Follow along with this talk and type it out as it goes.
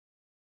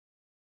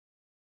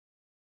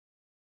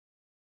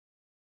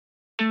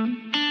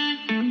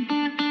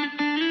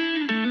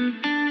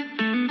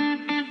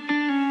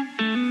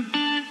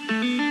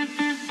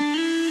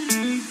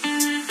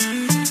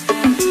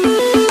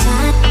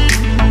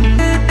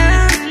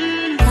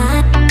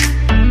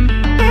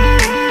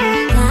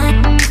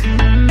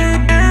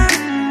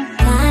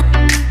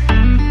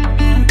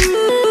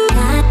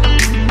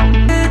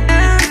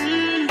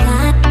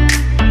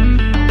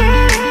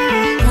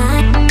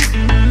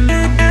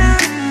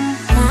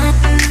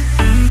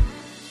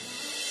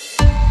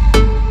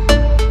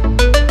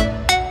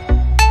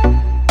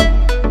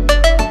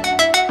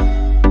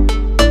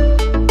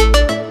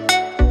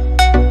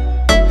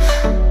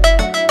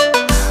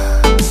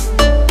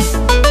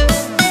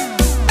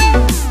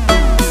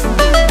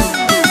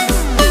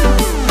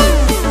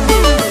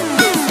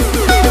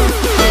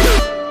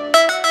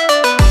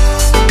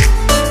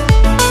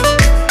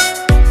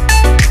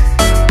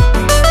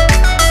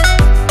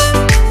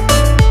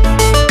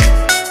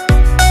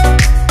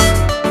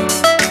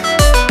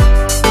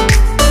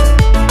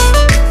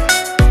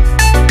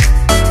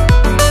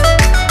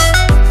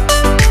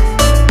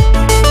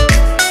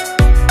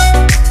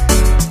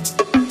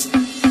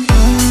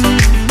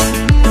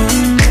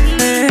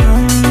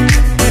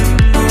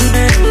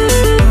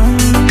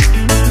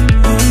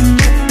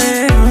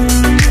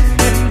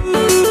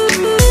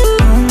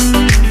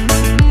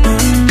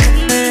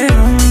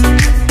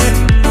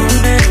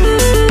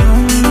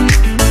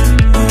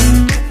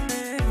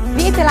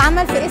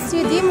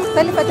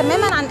مختلفة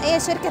تماماً عن أي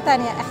شركة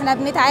تانية. احنا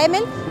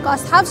بنتعامل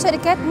كأصحاب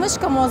شركات مش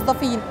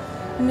كموظفين.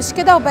 مش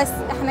كده وبس،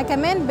 احنا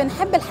كمان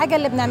بنحب الحاجة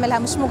اللي بنعملها،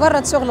 مش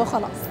مجرد شغل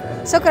وخلاص.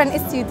 شكراً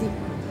SUD.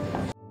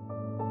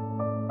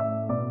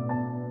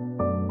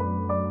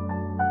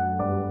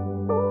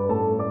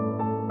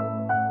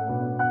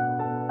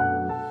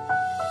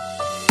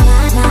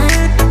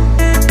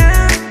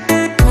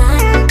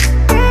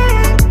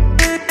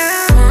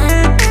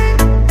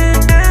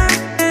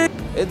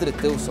 قدرت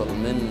توصل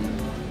من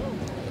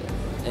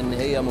ان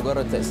هي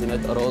مجرد تقسيمات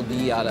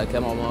اراضي على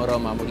كام عماره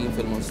معمولين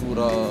في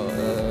المنصوره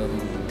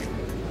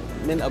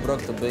من ابراج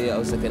طبيه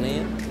او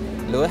سكنيه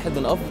لواحد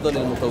من افضل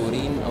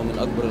المطورين او من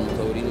اكبر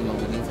المطورين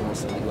الموجودين في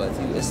مصر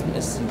دلوقتي. واسم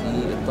SUD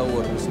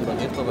اتطور بصوره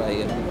غير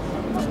طبيعيه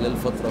خلال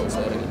فتره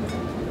قصيره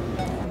جدا.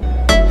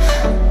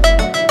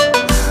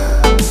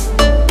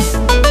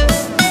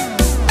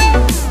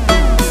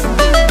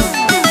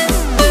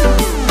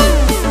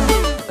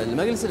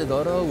 مجلس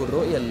الإدارة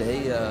والرؤية اللي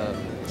هي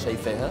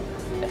شايفاها،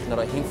 احنا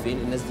رايحين فين،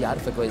 الناس دي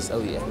عارفة كويس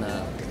قوي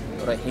احنا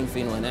رايحين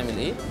فين وهنعمل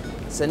ايه.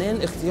 ثانيا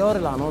اختيار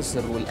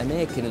العناصر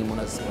والأماكن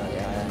المناسبة،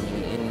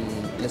 يعني ان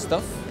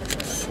الستاف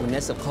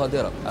والناس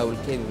القادرة أو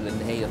الكابل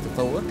إن هي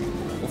تطور،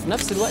 وفي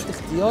نفس الوقت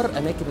اختيار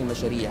أماكن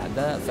المشاريع.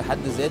 ده في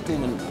حد ذاته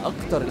من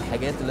أكتر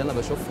الحاجات اللي أنا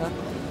بشوفها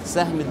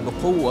ساهمت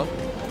بقوة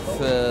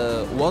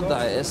في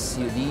وضع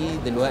SUD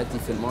دلوقتي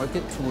في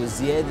الماركت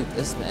وزيادة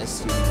اسم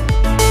SUD.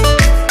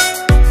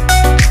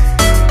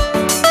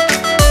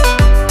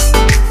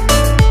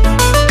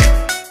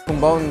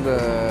 كومباوند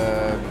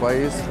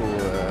كويس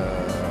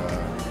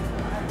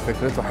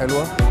وفكرته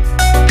حلوه.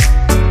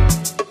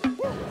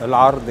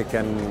 العرض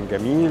كان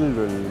جميل،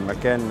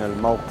 المكان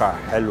الموقع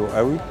حلو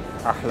قوي.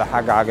 احلى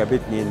حاجه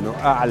عجبتني انه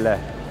اعلى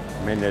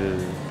من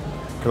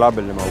الكلاب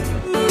اللي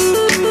موجود.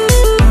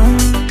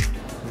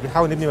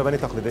 بنحاول نبني مباني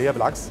تقليديه،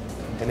 بالعكس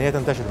ان هي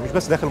تنتشر مش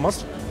بس داخل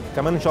مصر،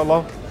 كمان ان شاء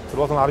الله في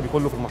الوطن العربي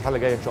كله في المرحله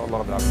الجايه ان شاء الله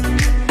رب العالمين.